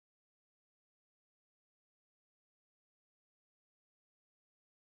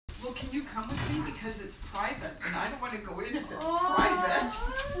Well, can you come with me? Because it's private, and I don't want to go in if it's private.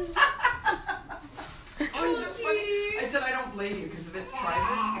 It was just funny. I said I don't blame you, because if it's private,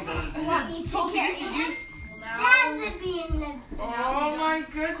 I don't. Want me to carry you? That would be in the. Oh my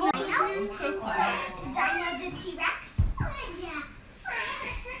goodness! I'm so glad. Dino the T-Rex. Yeah.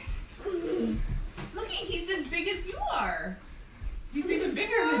 Look, he's as big as you are. He's even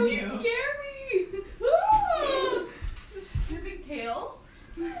bigger than you. Scary. Is your big tail?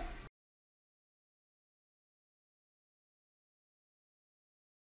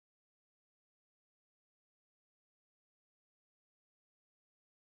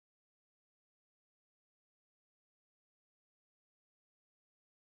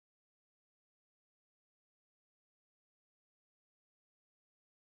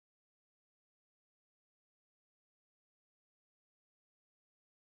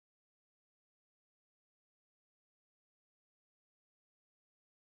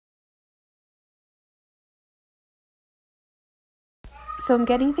 So I'm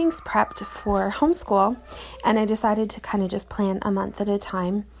getting things prepped for homeschool, and I decided to kind of just plan a month at a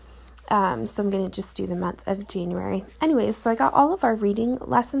time. So I'm going to just do the month of January. Anyways, so I got all of our reading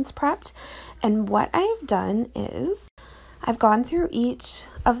lessons prepped, and what I've done is I've gone through each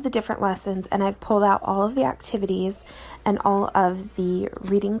of the different lessons, and I've pulled out all of the activities and all of the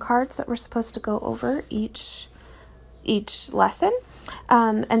reading cards that we're supposed to go over each lesson.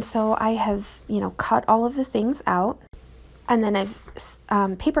 And so I have, cut all of the things out. And then I've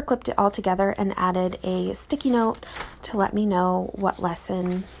paper clipped it all together and added a sticky note to let me know what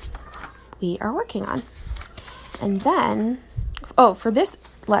lesson we are working on. And then, for this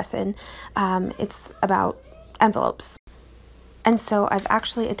lesson, it's about envelopes. And so I've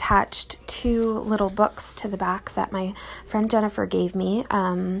actually attached 2 little books to the back that my friend Jennifer gave me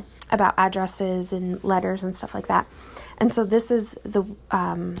about addresses and letters and stuff like that. And so this is the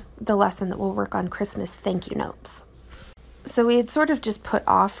lesson that we'll work on Christmas thank you notes. So we had sort of just put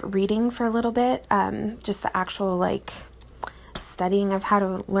off reading for a little bit, just the actual studying of how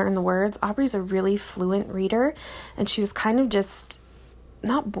to learn the words. Aubrey's a really fluent reader, and she was kind of just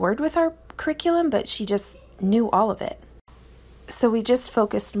not bored with our curriculum, but she just knew all of it. So we just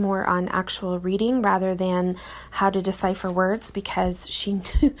focused more on actual reading rather than how to decipher words, because she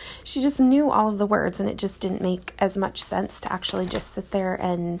just knew all of the words, and it just didn't make as much sense to actually just sit there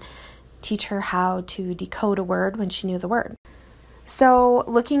and teach her how to decode a word when she knew the word. So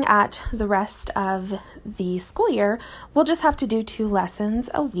looking at the rest of the school year, we'll just have to do 2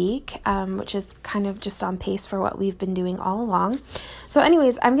 lessons a week, which is kind of just on pace for what we've been doing all along. So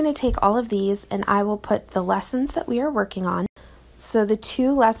anyways, I'm going to take all of these and I will put the lessons that we are working on. So the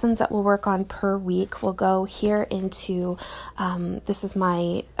 2 lessons that we'll work on per week will go here into, this is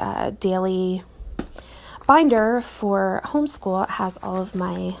my daily binder for homeschool. It has all of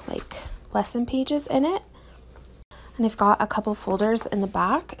my lesson pages in it, and I've got a couple folders in the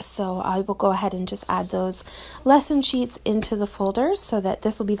back, so I will go ahead and just add those lesson sheets into the folders so that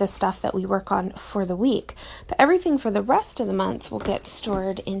this will be the stuff that we work on for the week. But everything for the rest of the month will get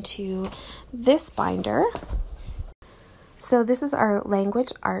stored into this binder. So this is our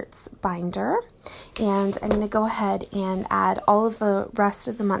language arts binder, and I'm going to go ahead and add all of the rest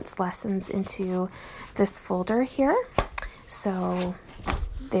of the month's lessons into this folder here. So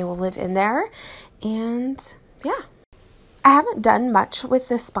they will live in there, and yeah. I haven't done much with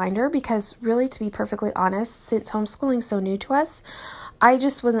this binder because really, to be perfectly honest, since homeschooling is so new to us, I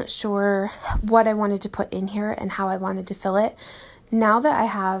just wasn't sure what I wanted to put in here and how I wanted to fill it. Now that I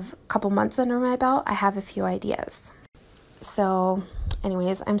have a couple months under my belt, I have a few ideas. So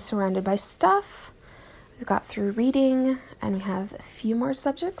anyways, I'm surrounded by stuff. We've got through reading and we have a few more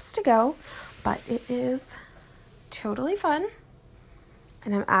subjects to go, but it is totally fun.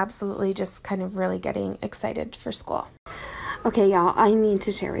 And I'm absolutely just kind of really getting excited for school. Okay, y'all, I need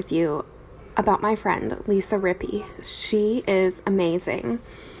to share with you about my friend, Lisa Rippey. She is amazing.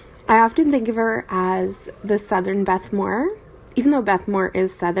 I often think of her as the Southern Beth Moore. Even though Beth Moore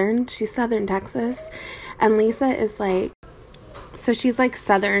is Southern, she's Southern Texas. And Lisa is so she's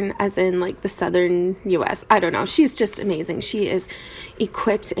Southern as in the Southern U.S. I don't know. She's just amazing. She is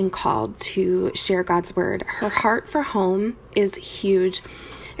equipped and called to share God's word. Her heart for home is huge,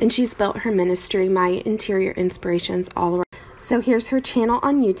 and she's built her ministry, My Interior Inspirations, all around. So here's her channel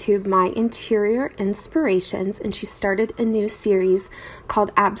on YouTube, My Interior Inspirations, and she started a new series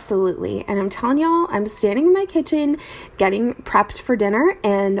called Absolutely. And I'm telling y'all, I'm standing in my kitchen getting prepped for dinner,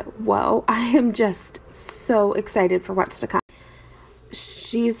 and whoa, I am just so excited for what's to come.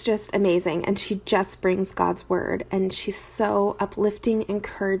 She's just amazing, and she just brings God's word, and she's so uplifting,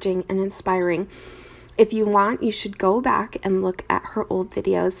 encouraging, and inspiring. If you want, you should go back and look at her old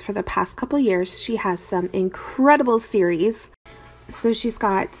videos for the past couple years. She has some incredible series. So she's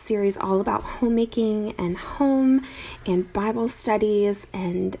got series all about homemaking and home and Bible studies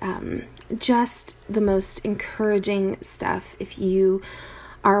and just the most encouraging stuff if you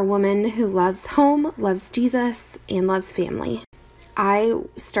are a woman who loves home, loves Jesus, and loves family. I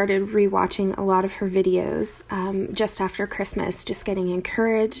started rewatching a lot of her videos just after Christmas, just getting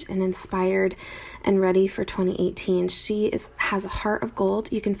encouraged and inspired and ready for 2018. She has a heart of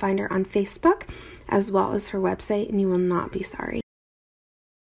gold. You can find her on Facebook as well as her website, and you will not be sorry.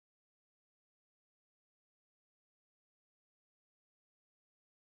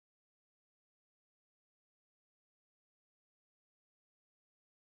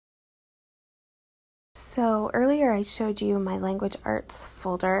 So earlier I showed you my language arts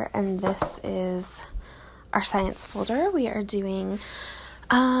folder, and this is our science folder. We are doing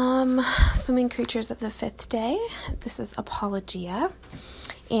swimming creatures of the fifth day. This is Apologia,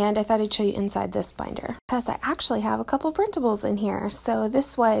 and I thought I'd show you inside this binder because I actually have a couple printables in here. So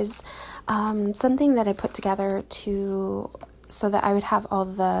this was something that I put together so that I would have all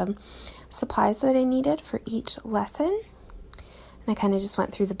the supplies that I needed for each lesson. And I kind of just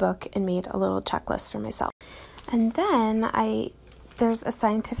went through the book and made a little checklist for myself. And then there's a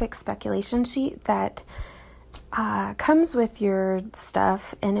scientific speculation sheet that comes with your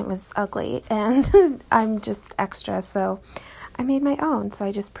stuff, and it was ugly, and I'm just extra, so I made my own. So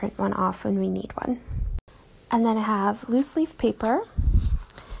I just print one off when we need one. And then I have loose leaf paper,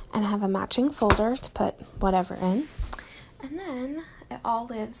 and I have a matching folder to put whatever in. And then it all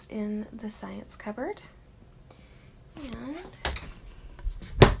lives in the science cupboard.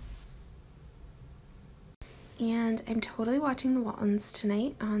 And I'm totally watching The Waltons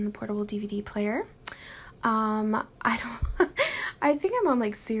tonight on the portable DVD player. I think I'm on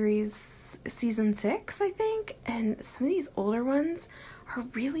like season 6, I think, and some of these older ones are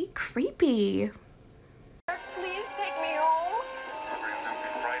really creepy. Please take me home. Gabriel, don't be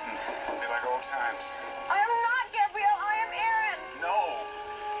frightened. It'll be like old times. I am not Gabriel. I am Aaron. No.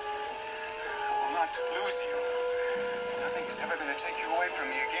 I will not lose you. Nothing is ever going to take you away from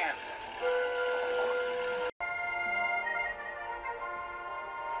me again.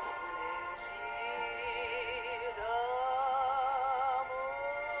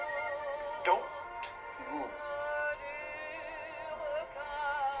 Don't move.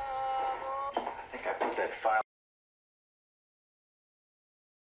 I think I put that file.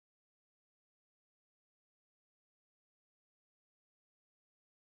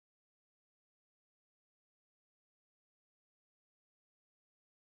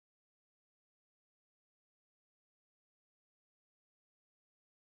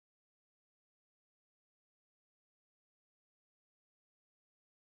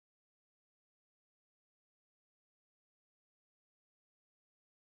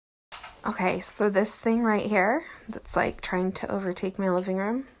 Okay, so this thing right here that's like trying to overtake my living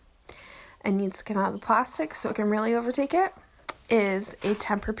room and needs to come out of the plastic so it can really overtake it is a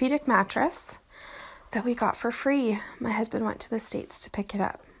Tempur-Pedic mattress that we got for free. My husband went to the States to pick it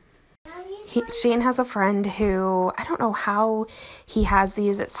up. Shane has a friend who, I don't know how he has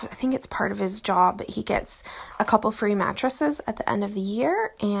these. I think it's part of his job, but he gets a couple free mattresses at the end of the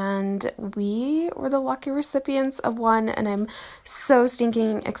year, and we were the lucky recipients of one, and I'm so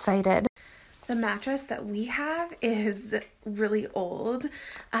stinking excited. The mattress that we have is really old.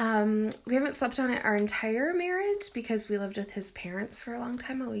 We haven't slept on it our entire marriage because we lived with his parents for a long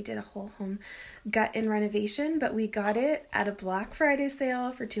time and we did a whole home gut and renovation, but we got it at a Black Friday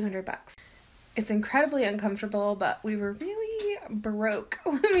sale for $200. It's incredibly uncomfortable, but we were really broke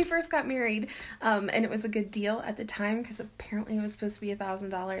when we first got married, and it was a good deal at the time because apparently it was supposed to be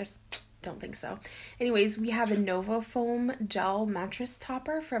 $1,000. Don't think so. Anyways, we have a Nova Foam gel mattress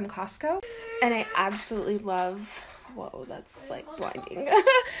topper from Costco, and I absolutely love, whoa, that's like blinding.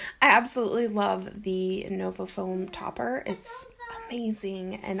 I absolutely love the Nova Foam topper. It's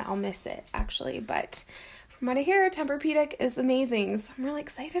amazing, and I'll miss it actually, but from what I hear, Tempur-Pedic is amazing, so I'm really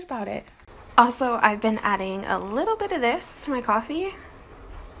excited about it. Also, I've been adding a little bit of this to my coffee.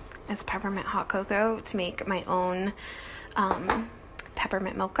 It's peppermint hot cocoa to make my own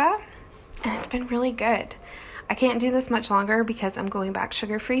peppermint mocha, and it's been really good. I can't do this much longer because I'm going back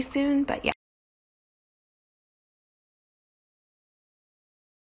sugar-free soon, but yeah.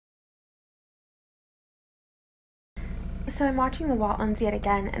 So I'm watching The Waltons yet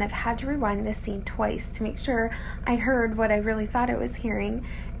again, and I've had to rewind this scene twice to make sure I heard what I really thought I was hearing.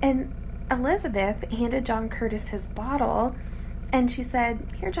 And Elizabeth handed John Curtis his bottle, and she said,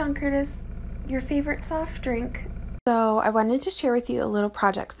 "Here, John Curtis, your favorite soft drink." So I wanted to share with you a little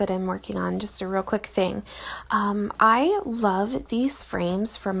project that I'm working on, just a real quick thing. I love these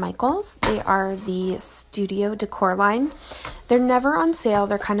frames from Michaels. They are the Studio Decor line. They're never on sale.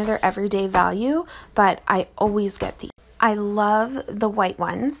 They're kind of their everyday value, but I always get these. I love the white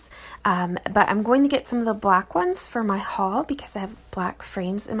ones, but I'm going to get some of the black ones for my haul because I have black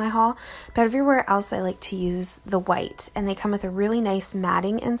frames in my haul. But everywhere else, I like to use the white, and they come with a really nice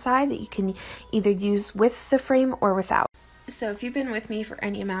matting inside that you can either use with the frame or without. So if you've been with me for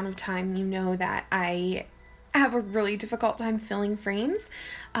any amount of time, you know that I have a really difficult time filling frames.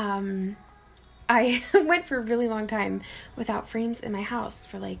 I went for a really long time without frames in my house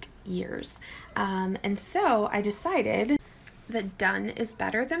for like years. And so I decided that done is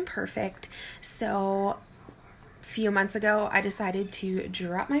better than perfect. So a few months ago, I decided to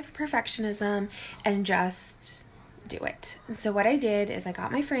drop my perfectionism and just do it. And so what I did is I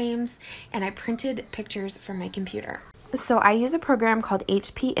got my frames and I printed pictures from my computer. So I use a program called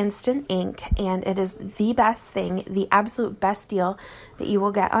HP Instant Ink, and it is the best thing, the absolute best deal that you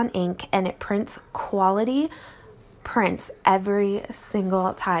will get on ink, and it prints quality prints every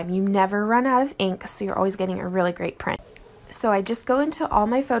single time. You never run out of ink, so you're always getting a really great print. So I just go into all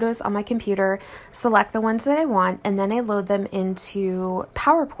my photos on my computer, select the ones that I want, and then I load them into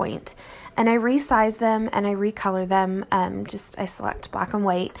PowerPoint, and I resize them and I recolor them. I select black and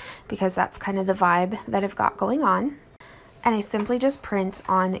white because that's kind of the vibe that I've got going on. And I simply just print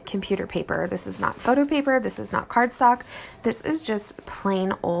on computer paper. This is not photo paper. This is not cardstock. This is just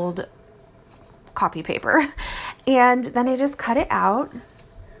plain old copy paper. And then I just cut it out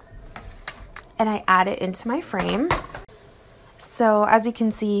and I add it into my frame. So as you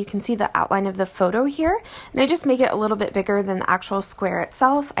can see the outline of the photo here. And I just make it a little bit bigger than the actual square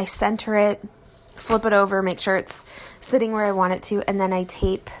itself. I center it, flip it over, make sure it's sitting where I want it to, and then I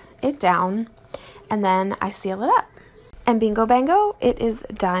tape it down and then I seal it up. And bingo bango, it is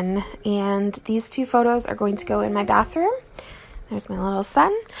done. And these two photos are going to go in my bathroom. There's my little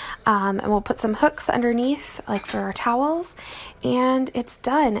son. And we'll put some hooks underneath, like for our towels. And it's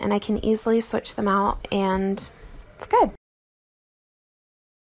done. And I can easily switch them out, and it's good.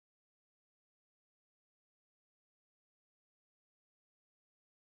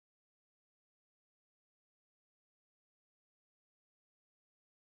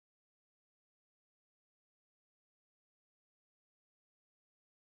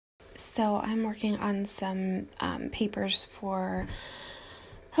 So I'm working on some papers for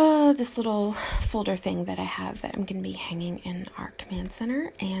this little folder thing that I have that I'm going to be hanging in our command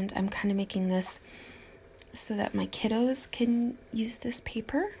center, and I'm kind of making this so that my kiddos can use this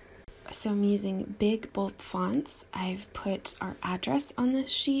paper. So I'm using big bold fonts. I've put our address on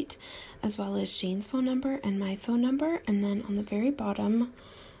this sheet as well as Shane's phone number and my phone number, and then on the very bottom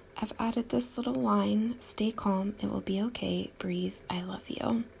I've added this little line: stay calm, it will be okay, breathe, I love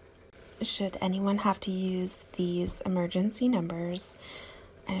you. Should anyone have to use these emergency numbers,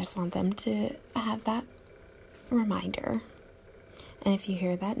 I just want them to have that reminder. And if you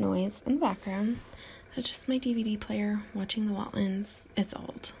hear that noise in the background, that's just my DVD player watching the Waltons. It's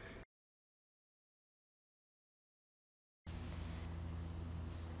old.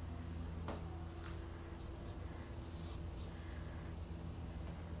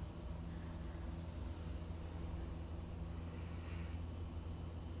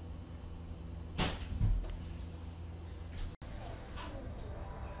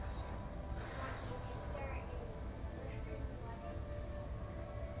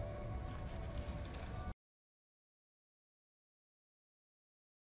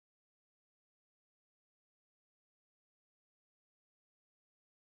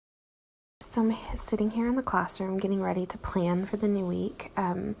 So I'm sitting here in the classroom getting ready to plan for the new week.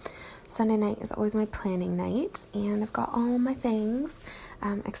 Sunday night is always my planning night, and I've got all my things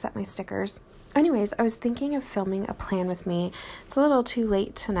except my stickers. Anyways, I was thinking of filming a plan with me. It's a little too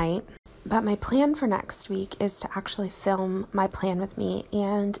late tonight, but my plan for next week is to actually film my plan with me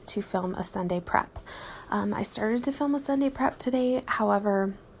and to film a Sunday prep. I started to film a Sunday prep today,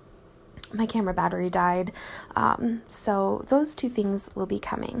 however, my camera battery died, so those two things will be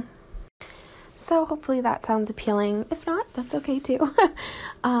coming. So hopefully that sounds appealing. If not, that's okay too.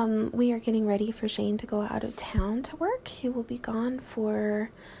 We are getting ready for Shane to go out of town to work. He will be gone for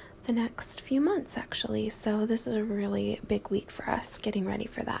the next few months, actually. So this is a really big week for us, getting ready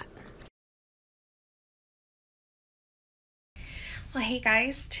for that. Well, hey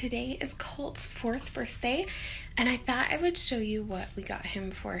guys, today is Colt's 4th birthday, and I thought I would show you what we got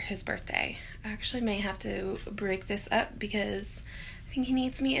him for his birthday. I actually may have to break this up because I think he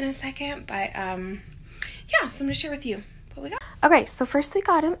needs me in a second, but yeah, so I'm going to share with you. Okay, so first we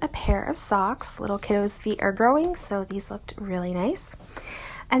got him a pair of socks. Little kiddo's feet are growing, so these looked really nice.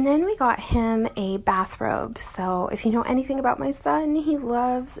 And then we got him a bathrobe. So if you know anything about my son, he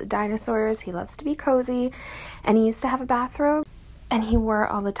loves dinosaurs. He loves to be cozy. And he used to have a bathrobe and he wore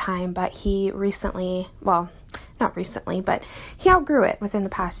it all the time. But he recently, well, not recently, but he outgrew it within the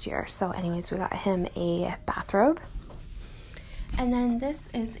past year. So anyways, we got him a bathrobe. And then this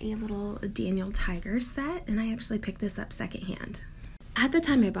is a little Daniel Tiger set. And I actually picked this up secondhand. At the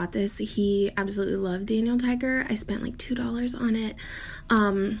time I bought this, he absolutely loved Daniel Tiger. I spent like $2 on it.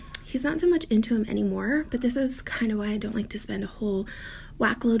 He's not so much into him anymore, but this is kind of why I don't like to spend a whole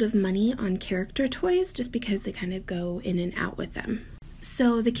whack load of money on character toys, just because they kind of go in and out with them.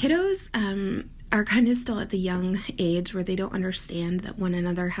 So the kiddos are kind of still at the young age where they don't understand that one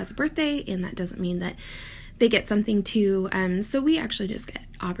another has a birthday, and that doesn't mean that they get something too. So we actually just get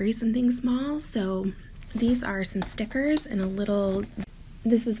Aubrey something small. So these are some stickers and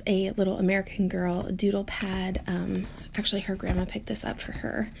this is a little American Girl doodle pad. Actually, her grandma picked this up for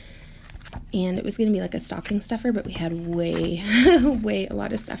her. And it was going to be like a stocking stuffer, but we had a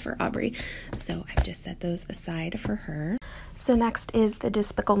lot of stuff for Aubrey. So I've just set those aside for her. So next is the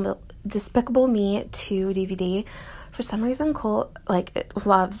Despicable Me 2 DVD. For some reason, Colt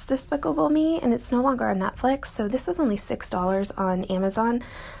loves Despicable Me, and it's no longer on Netflix. So this was only $6 on Amazon.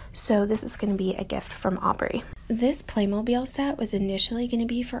 So this is going to be a gift from Aubrey. This Playmobil set was initially going to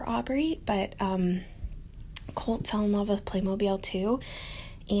be for Aubrey, but Colt fell in love with Playmobil too.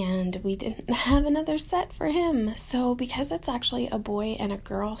 And we didn't have another set for him. So because it's actually a boy and a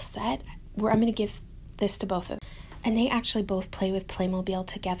girl set, I'm going to give this to both of them. And they actually both play with Playmobil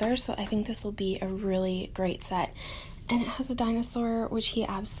together, so I think this will be a really great set. And it has a dinosaur, which he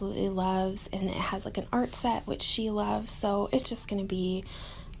absolutely loves, and it has like an art set, which she loves, so it's just going to be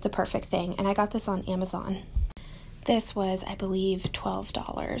the perfect thing. And I got this on Amazon. This was, I believe,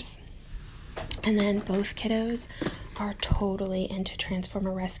 $12. And then both kiddos are totally into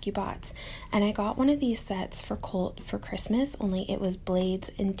Transformer Rescue Bots. And I got one of these sets for Colt for Christmas, only it was Blades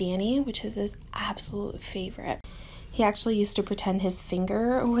and Danny, which is his absolute favorite. He actually used to pretend his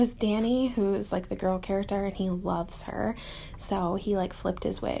finger was Danny, who is like the girl character, and he loves her. So he like flipped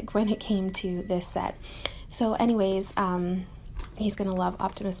his wig when it came to this set. So anyways, he's going to love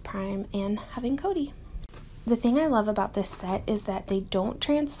Optimus Prime and having Cody. The thing I love about this set is that they don't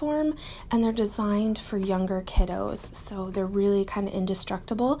transform, and they're designed for younger kiddos, so they're really kind of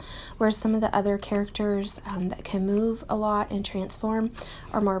indestructible, whereas some of the other characters that can move a lot and transform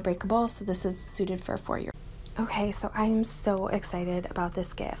are more breakable, so this is suited for a 4-year-old. Okay, so I am so excited about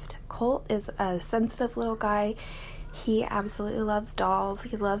this gift. Colt is a sensitive little guy. He absolutely loves dolls.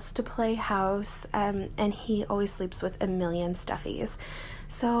 He loves to play house, and he always sleeps with a million stuffies.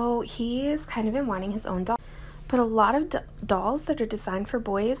 So he has kind of been wanting his own doll. But a lot of dolls that are designed for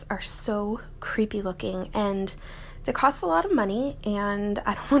boys are so creepy looking, and they cost a lot of money, and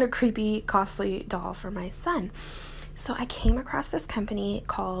I don't want a creepy, costly doll for my son. So I came across this company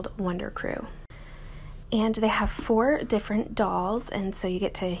called Wonder Crew. And they have 4 different dolls, and so you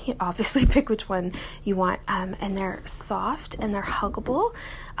get to obviously pick which one you want. And they're soft and they're huggable,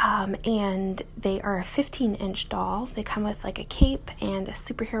 and they are a 15-inch doll. They come with like a cape and a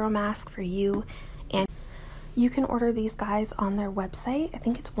superhero mask for you. And you can order these guys on their website. I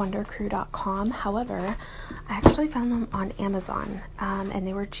think it's wondercrew.com. However, I actually found them on Amazon, and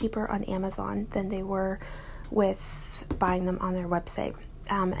they were cheaper on Amazon than they were with buying them on their website.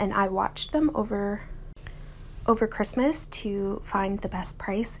 And I watched them over Christmas to find the best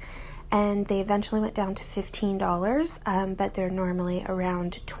price, and they eventually went down to $15, but they're normally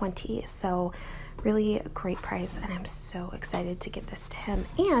around $20, so really a great price, and I'm so excited to give this to him.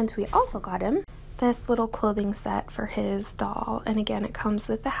 And we also got him this little clothing set for his doll, and again it comes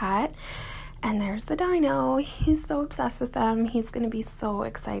with the hat, and there's the dino. He's so obsessed with them. He's going to be so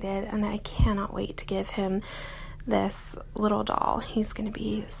excited, and I cannot wait to give him this little doll. He's going to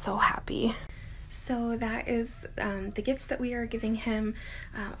be so happy. So that is the gifts that we are giving him.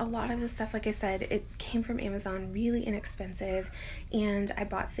 A lot of the stuff, like I said, it came from Amazon, really inexpensive, and I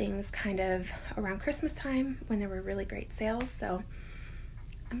bought things kind of around Christmas time when there were really great sales, so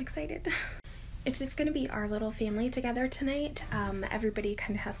I'm excited. It's just going to be our little family together tonight. Everybody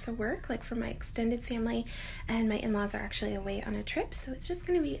kind of has to work, like for my extended family, and my in-laws are actually away on a trip, so it's just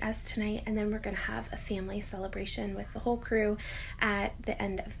going to be us tonight, and then we're going to have a family celebration with the whole crew at the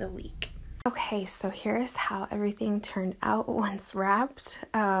end of the week. Okay, so here's how everything turned out once wrapped.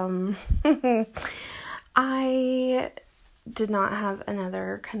 I did not have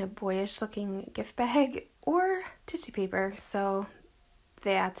another kind of boyish looking gift bag or tissue paper, so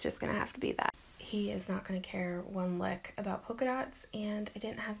that's just gonna have to be that. he is not going to care one lick about polka dots, and I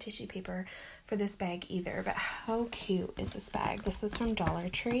didn't have tissue paper for this bag either, but how cute is this bag? This was from Dollar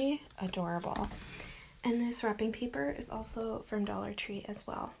Tree. Adorable. And this wrapping paper is also from Dollar Tree as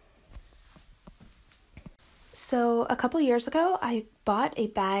well. So a couple years ago, I bought a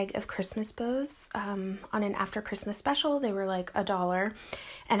bag of Christmas bows on an after Christmas special. They were like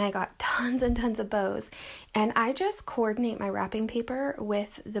 $1, and I got tons and tons of bows. And I just coordinate my wrapping paper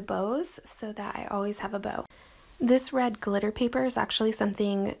with the bows so that I always have a bow. This red glitter paper is actually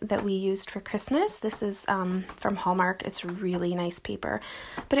something that we used for Christmas. This is from Hallmark. It's really nice paper,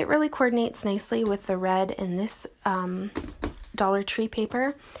 but it really coordinates nicely with the red in this Dollar Tree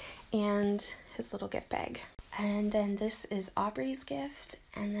paper and his little gift bag. And then this is Aubrey's gift,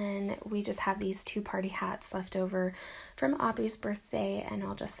 and then we just have these 2 party hats left over from Aubrey's birthday, and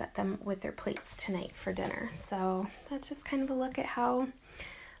I'll just set them with their plates tonight for dinner. So that's just kind of a look at how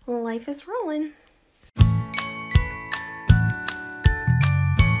life is rolling.